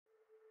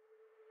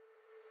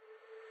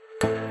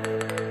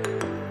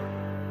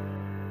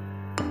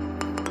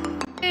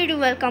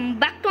Welcome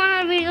back to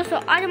another video. सो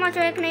आज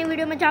हमारे एक नई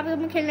वीडियो में जहाँ पे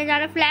हम खेलने जा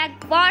रहे हैं फ्लैग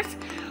वॉर्स।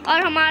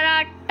 और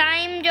हमारा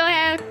टाइम जो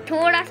है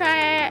थोड़ा सा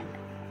है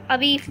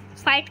अभी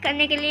फाइट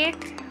करने के लिए।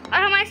 और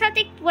हमारे साथ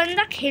एक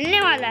बंदा खेलने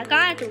वाला है।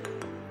 कहाँ है तू?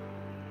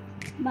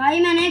 भाई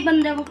मैंने एक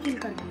बंदे को किल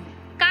कर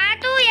दिया। कहाँ है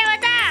तू ये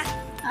बता।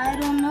 आई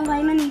डोंट नो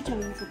भाई, मैं नीचे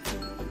हूँ सबसे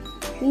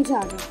नीचे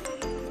आ गया।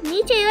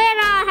 नीचे गया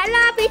ना?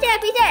 हेलो पीछे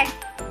पीछे।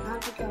 हाँ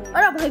तो क्या हुआ?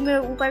 अरे भाई मेरे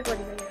ऊपर पड़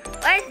गया।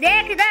 ओए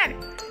देख इधर,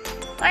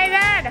 ओए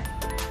इधर।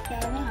 क्या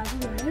है? आगे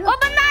ओ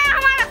बंदा आया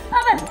हमारा।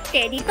 अबे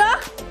तेरी तो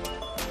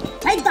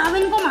भाई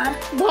दाविन को मार।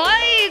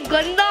 भाई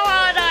गंदा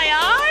मारा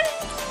यार।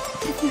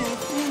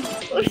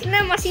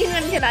 उसने मशीन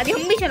गन चला दी,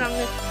 हम भी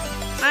चलाएंगे।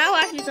 आया हुआ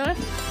असली तो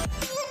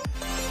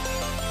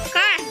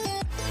कहाँ है?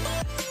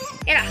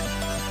 ये रहा।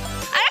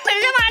 अरे फिर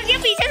से मार दिया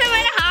पीछे से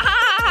मेरे।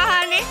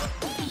 हा ने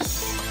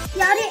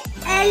यार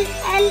L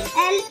L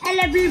L L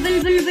bill bill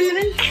bill bill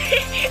bill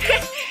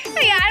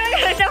यार मैंने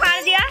फिर से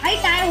मार दिया। भाई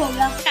टाइम हो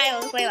गया। टाइम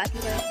हो, कोई बात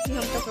नहीं,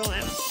 हम तो प्रो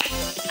हैं।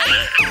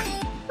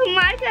 तुम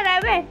मार क्यों रहा है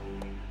बे?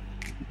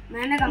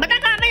 मैंने कहा बता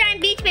कहाँ पे जाएं?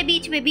 बीच पे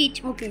बीच पे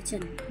बीच। ओके चल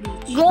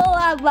बीच।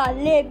 गोवा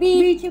वाले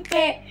बीच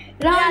पे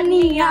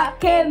रानी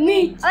आंखें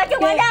मीच। अरे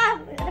चुप हो जा,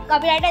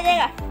 कॉपीराइट आ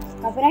जाएगा।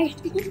 Copyright.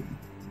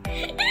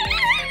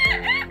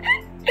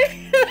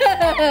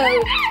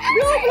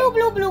 Blue blue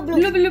blue blue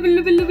blue Billu Billu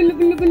Billu Billu Billu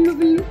Billu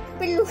Billu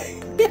पिल्लू।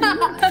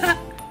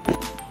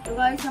 तो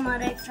गाइस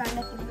हमारा एक फ्रेंड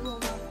है पिल्लू, हम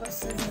आपको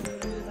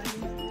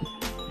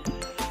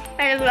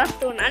अरे ब्लॉग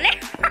तो ना ले।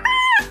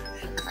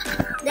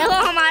 देखो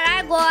हमारा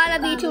है गोवा वाला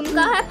बीच,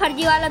 उनका है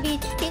फर्जी वाला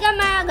बीच। ठीक है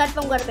मैं घर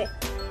पे हूँ। घर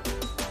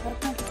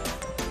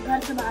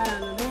से बाहर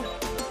आना दे।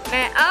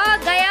 मैं आ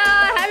गया।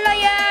 हेलो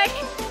यश।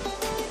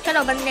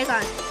 चलो बंदे का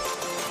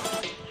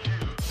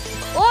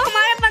ओ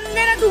हमारे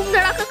बंदे ने धूम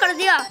धड़ाका कर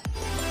दिया।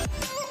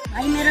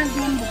 भाई मेरा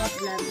गेम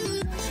बहुत लैग हो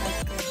रहा है,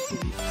 शायद क्रैश हो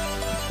गया।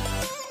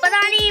 पता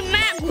नहीं,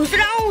 मैं घुस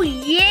रहा हूँ।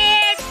 ये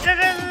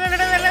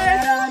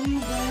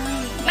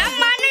मैं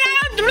मारने जा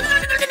रहा हूँ।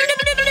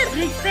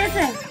 ब्रिज पे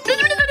से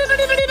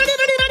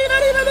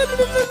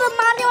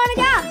मारने वाले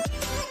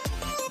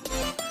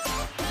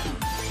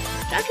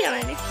क्या किया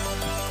मैंने?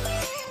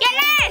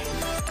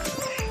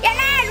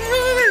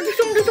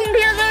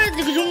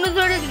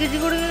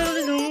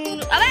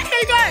 अबे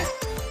चल चल,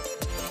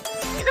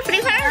 ये तो फ्री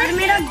फायर यार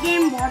मेरा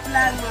गेम बहुत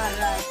लैग मार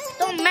रहा है।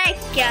 तो मैं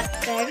क्या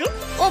करूं?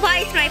 ओ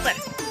भाई स्नाइपर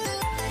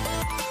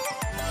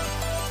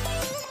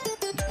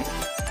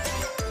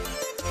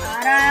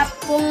आ रहा है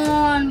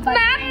कौन?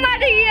 मैं मर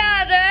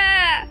गया रे।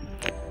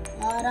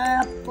 आ रहा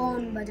है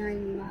कौन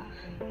बजाएगा?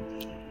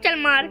 चल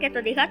मार के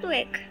तो दिखा तू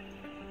एक।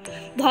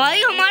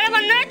 भाई हमारे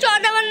बंदे ने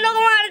 14 बंदों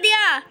को मार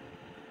दिया।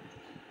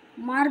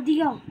 मार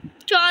दिया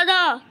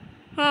 14।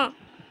 हाँ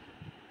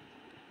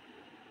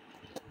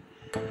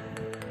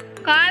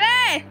कहाँ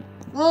है?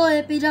 ओ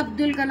एपीजे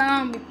अब्दुल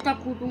कलाम। इतना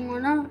कूटूंगा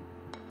ना।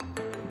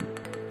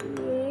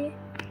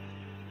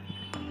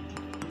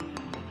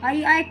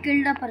 I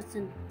killed a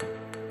person.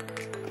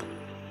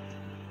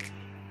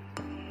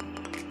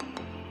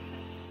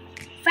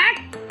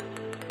 Fact.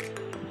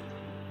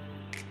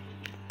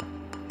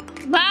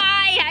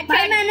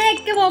 भाई मैंने एक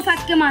के वो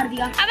फैक्ट के मार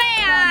दिया।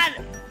 अबे यार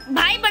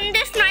भाई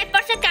बंदे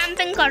स्नाइपर से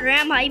कैंपिंग कर रहे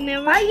हैं भाई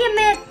मेरे। भाई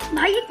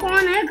ये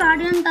कौन है?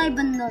 गार्डियन टाइप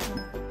बंदा था।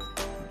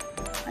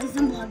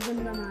 इसने बहुत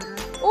गंदा मारा है।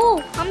 ओ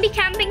हम भी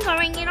कैंपिंग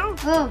करेंगे ना।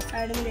 ओ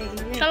साइड में देख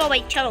लेंगे। चलो भाई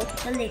चलो,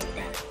 चल देखते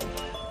हैं।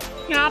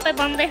 यहाँ पे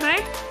बंदे हैं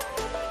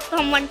तो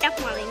हम वन टैप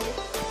मारेंगे।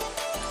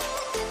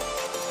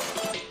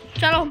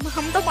 चलो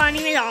हम तो पानी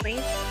में जा रहे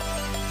हैं।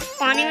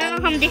 पानी में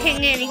हम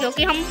दिखेंगे नहीं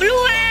क्योंकि हम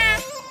ब्लू हैं।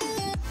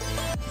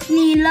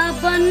 नीला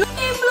बन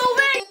ब्लू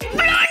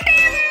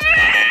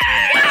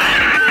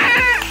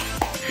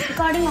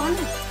रिकॉर्डिंग ऑन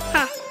है।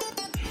 हाँ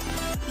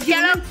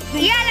चलो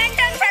ये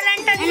लैंटर्न से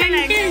लैंटर्न हम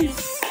हैं रेड।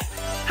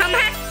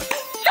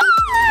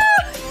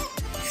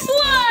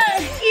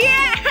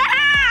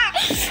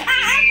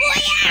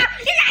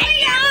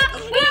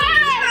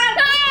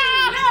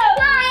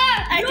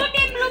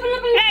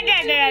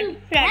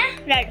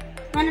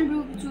 मैंने ब्लू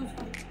चूज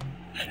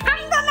किया। हम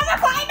दोनों में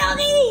फाइट हो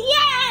गई।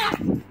 ये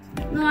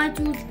no I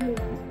choose blue.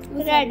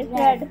 Red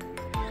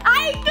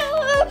I to.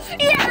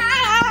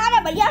 अरे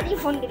भैया ये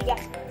फोन गिर गया।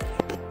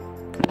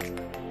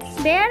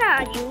 Where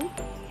are you?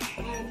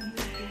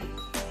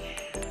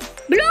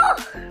 ब्लू।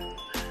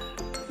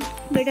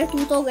 बेटा तू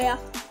तो गया।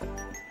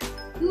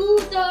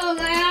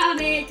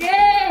 बेटे।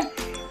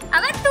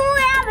 अबे तू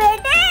गया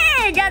बेटे,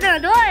 ज्यादा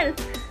बोल।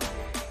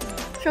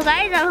 सो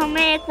गाइस अब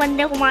हमें एक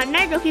बंदे को मारना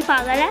है जो कि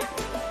पागल है।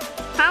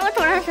 हाँ वो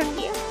थोड़ा सा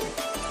संगी है।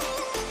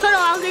 चलो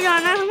आगे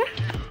जाना है हमें।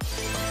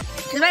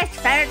 चल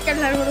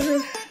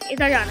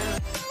इधर जाना है।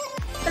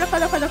 चलो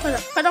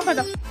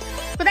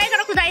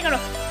खुदाई करो।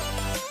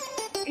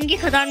 इनकी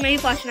खदान में भी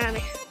पहुंचना है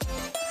हमें।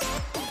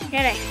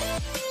 ये रहे।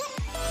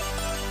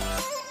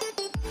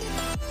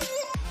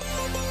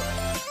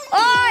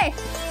 ओए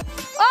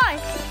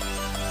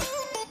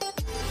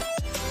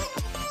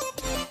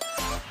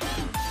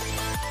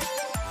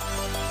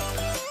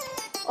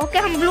ओके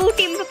हम ब्लू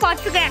टीम पे पहुंच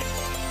चुके हैं।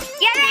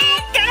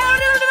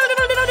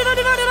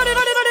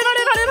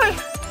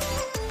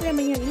 अरे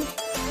भैया नहीं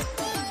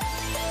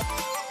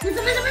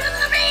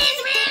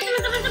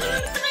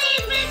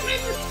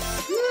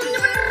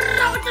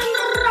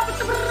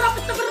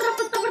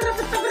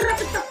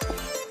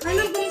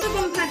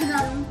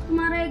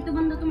तुम्हारा एक तो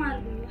बंदा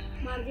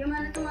मार दिया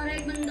मैंने, तुम्हारा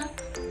एक बंदा।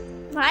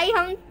 भाई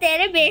हम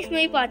तेरे बेस में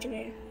ही पहुंच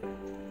गए।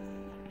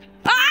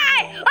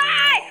 ओए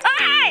ओए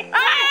ओए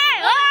ओए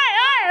ओए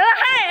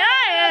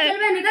ओए चल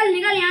बे निकल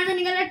निकल यहाँ से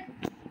निकल।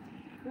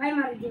 भाई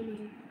मार दिया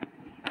मुझे।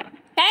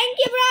 थैंक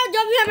यू ब्रो,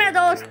 जो भी है मेरा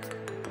दोस्त।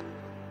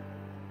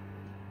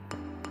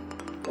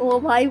 ओ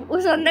भाई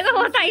उस बंदे का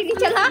पता ही नहीं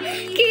चला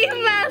कि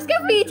मैं उसके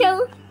पीछे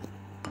हूँ।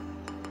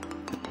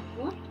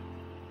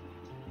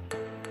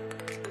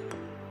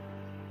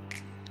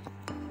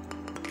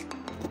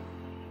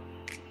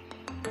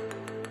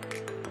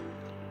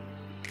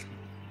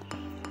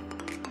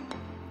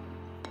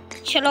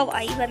 चलो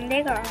भाई बंदे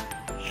का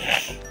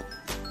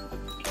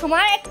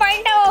हमारा एक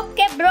पॉइंट है।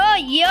 ओके ब्रो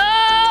यो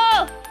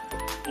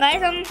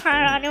गाइस हम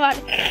हारने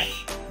वाले।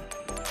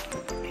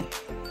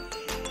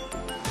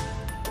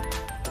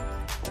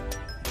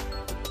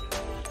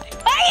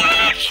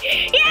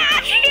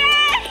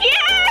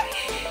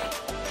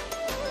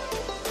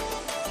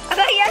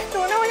 अगर यस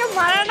तूने मुझे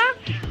मारा ना,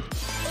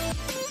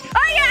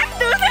 और यस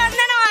दूसरे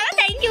बंदे ने मारा।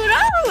 थैंक यू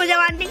ब्रो मुझे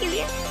मारने के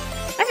लिए।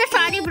 अच्छा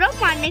सॉरी ब्रो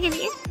मारने के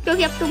लिए,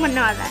 क्योंकि अब तू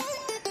मरने वाला है।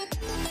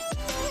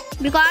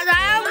 बिकॉज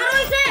आई एम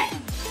मेरे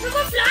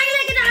फ्लैग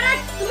लेके जा रहा है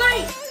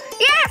तुम्हारी।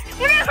 यस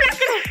मुझे फ्लैग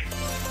कर।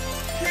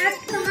 फ्लैग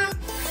कहां?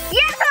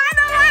 यस आ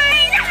दो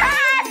भाई।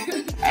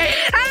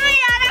 हम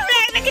यार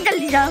फ्लैग लेके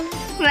जल्दी जाओ।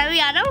 मैं भी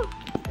आ रहा हूँ,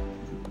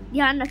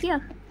 ध्यान रखिए।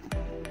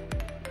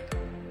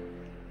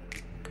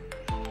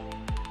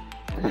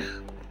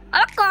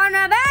 अरे कौन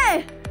है बे?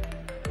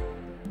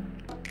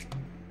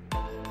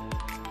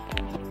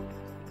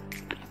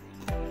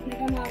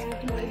 बेटा मारा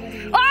तुम्हारी बंदी।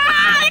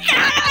 ओह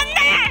इतना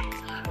बंदे हैं।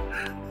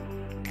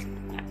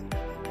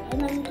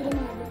 मैंने तुझे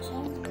मार दिया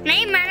शायद।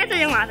 नहीं मैंने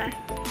तुझे मारा है।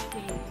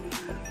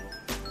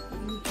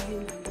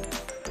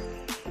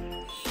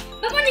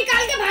 पापा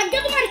निकाल के भाग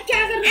गया तुम्हारी।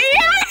 क्या कर रहे हो?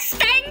 यस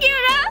थैंक यू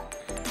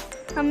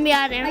ब्रो, हम भी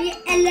आ रहे हैं। ये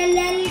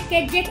LLL के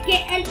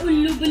JKL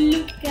उल्लू बुल्लू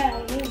क्या है?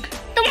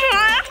 तुम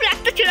हमारा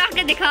फ्लैग तो चुरा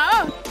के दिखाओ।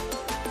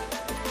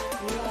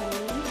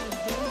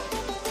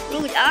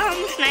 रुक जा,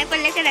 हम स्नाइपर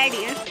लेकर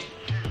रेडी हैं।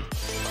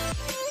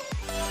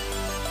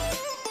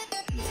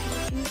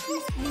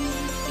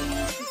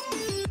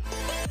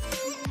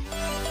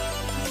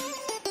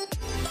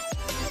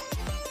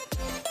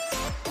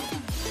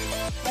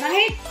 बड़ा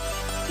है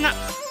ना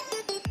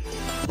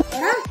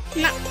बड़ा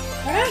ना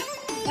बड़ा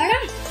बड़ा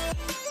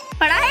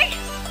पड़ा है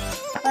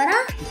बड़ा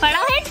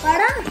पड़ा है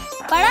बड़ा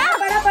पड़ा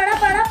बड़ा बड़ा बड़ा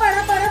बड़ा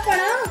बड़ा बड़ा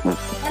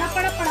बड़ा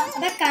बड़ा बड़ा।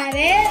 अबे कहाँ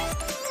रे?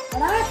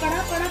 बड़ा बड़ा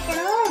बड़ा बड़ा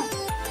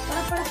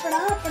बड़ा बड़ा बड़ा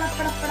बड़ा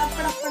बड़ा बड़ा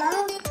बड़ा बड़ा।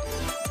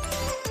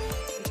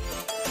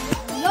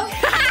 लो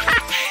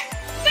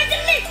बे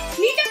जल्दी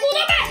नीचे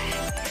कूदो बे।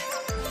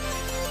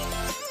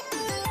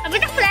 अभी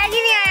तक फ्लैग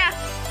ही नहीं आया।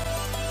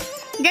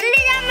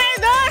 जल्दी जा मेरे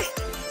दोस्त।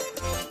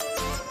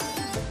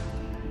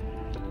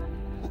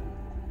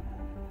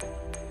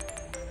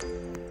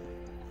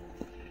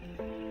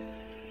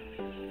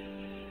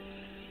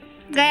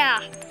 गया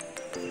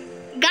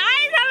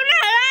गाइस, हमने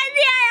हरा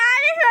दिया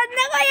यार इस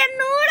बंदे को। ये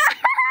नूरा।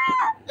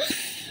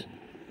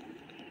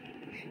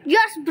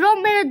 यस ब्रो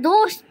मेरे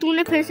दोस्त,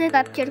 तूने फिर से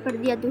कैप्चर कर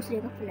दिया दूसरे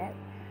का फ्लैग।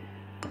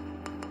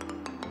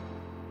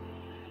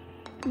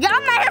 जा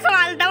मैं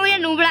संभालता हूँ, ये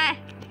नूबड़ा है।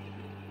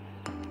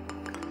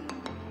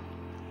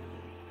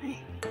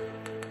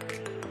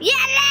 ये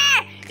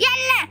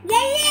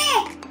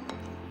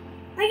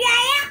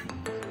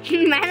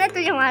मैंने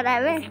तुझे मारा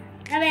है बे।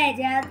 अबे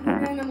जा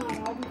तूने ना मारा।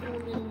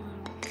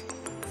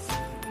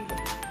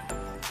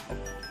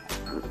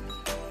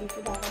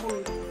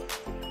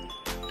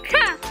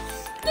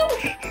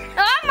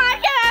 हाँ, मार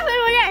के आया फिर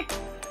मुझे।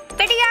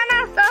 पिट गया ना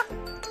तो।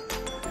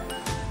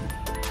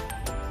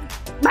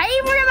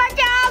 भाई मुझे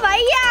बचा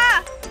भैया।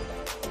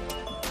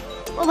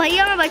 ओ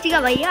भैया मैं बच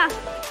गया भैया।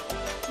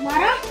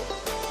 मारा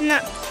ना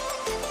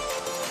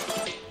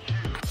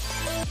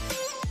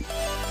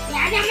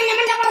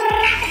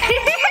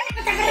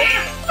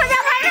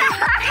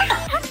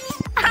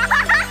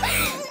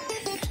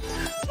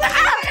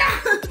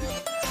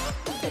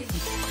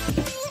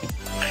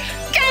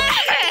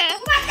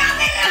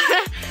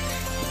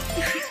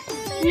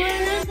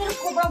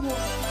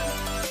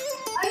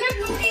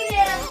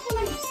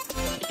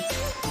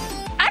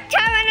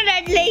अच्छा मैंने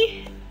रेड ली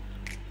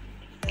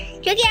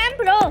क्योंकि आई एम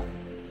प्रो।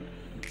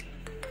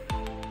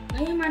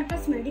 भाई हमारे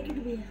पास मेडिकेट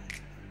भी है।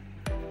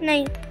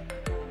 नहीं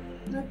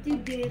इतनी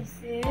देर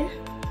से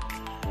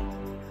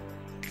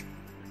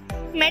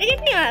मेडिकेट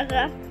नहीं मार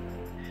रहा।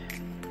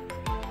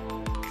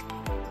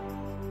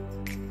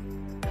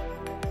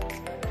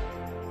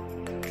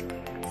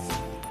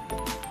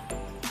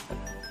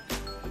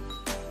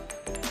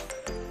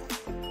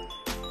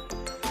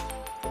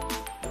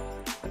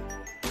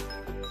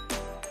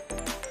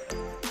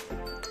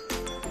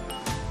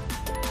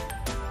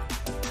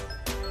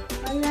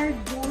 यार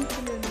जंप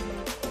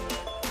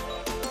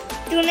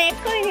तूने एक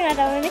को भी नहीं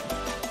मारा मैंने।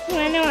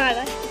 मैंने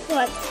मारा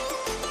बहुत।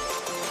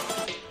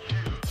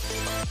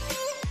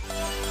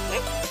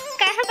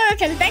 कैसे पता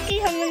चलता है कि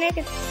हमने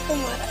किसको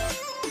मारा?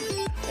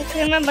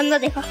 इसलिए मैं बंदा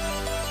देखा।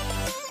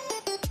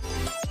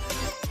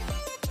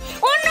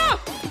 Oh no!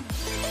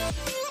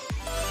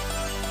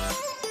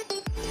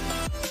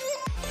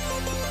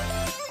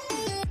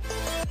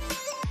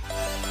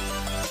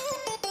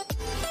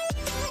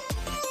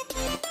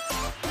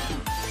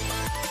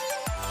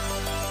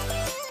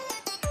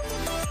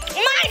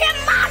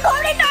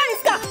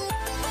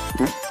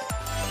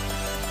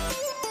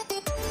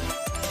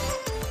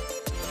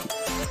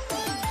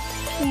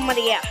 मर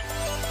गया।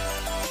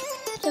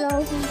 चलो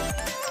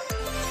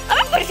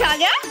अबे फिर से आ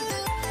गया।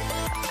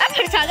 अब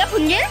फिर से आ गया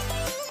पुंजे।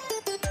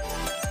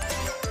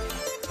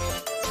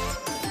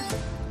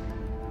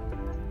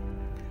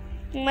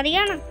 मर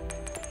गया ना।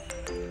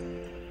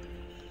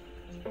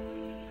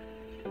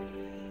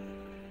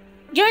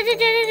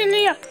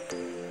 जल्दी जा।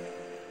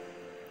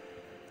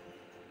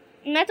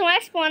 मैं तुम्हारे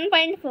स्पॉन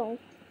पॉइंट पे हूँ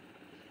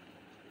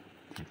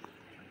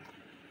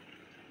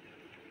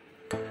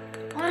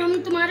और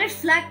हम तुम्हारे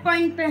फ्लैग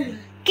पॉइंट पे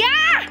हैं। क्या?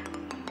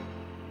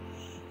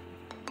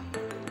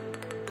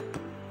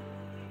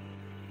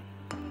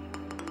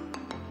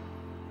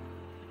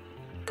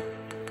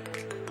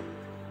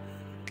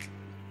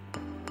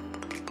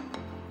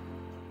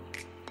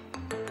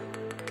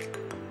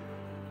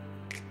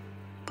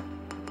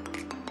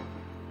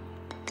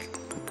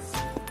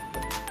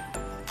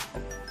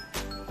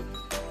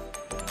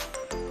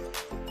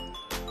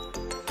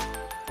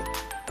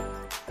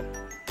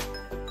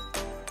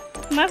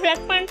 मैं फ्लैग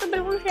पॉइंट तो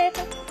बिल्कुल सेफ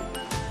है।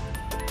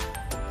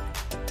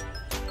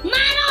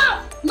 मारो!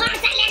 मार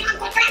चलेगा,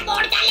 कपड़ा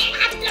तोड़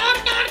चलेगा, तोड़।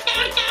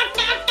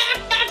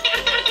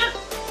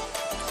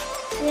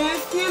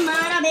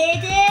 मारा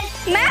बेटे।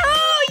 मैं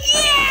हूँ,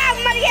 ये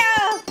मर गया।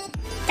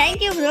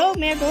 थैंक यू ब्रो,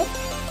 मेरे दोस्त।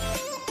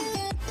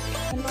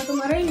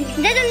 तुम्हारा ही नहीं।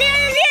 जल्दी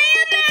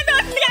मेरे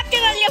दोस्त ने कैप्चर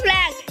कर लिया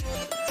फ्लैग।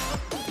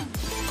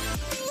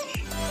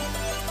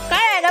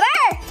 कहाँ है बे?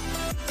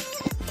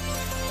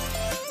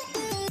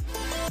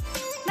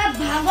 मैं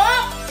भागो।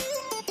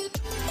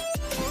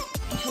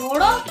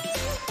 छोड़ो।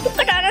 तू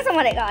कटाना से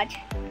मरेगा आज।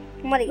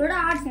 मर गया।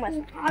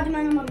 आज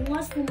मैंने मरूंगा।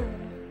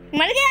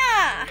 मर गया।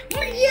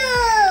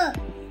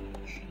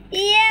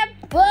 ये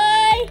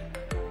बॉय।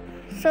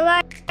 सो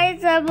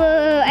गाइस अब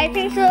आई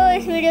थिंक सो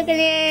इस वीडियो के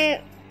लिए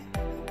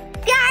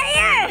क्या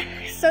है?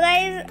 So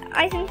guys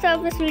I think so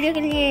अब इस वीडियो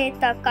के लिए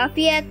तक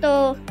काफी है, तो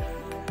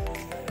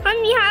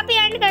हम यहाँ पे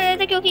एंड कर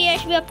देते क्योंकि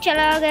यश भी अब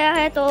चला गया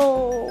है। तो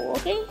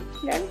ओके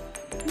डन।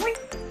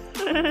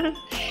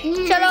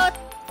 चलो,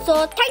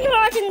 so thank you for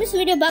watching this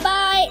video. Bye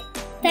bye.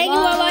 Thank you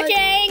for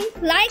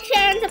watching. Like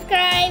share and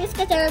subscribe.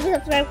 इसका चैनल भी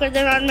सब्सक्राइब कर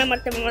देना। और मैं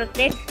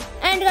मरते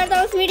एंड करता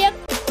हूँ इस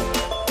वीडियो।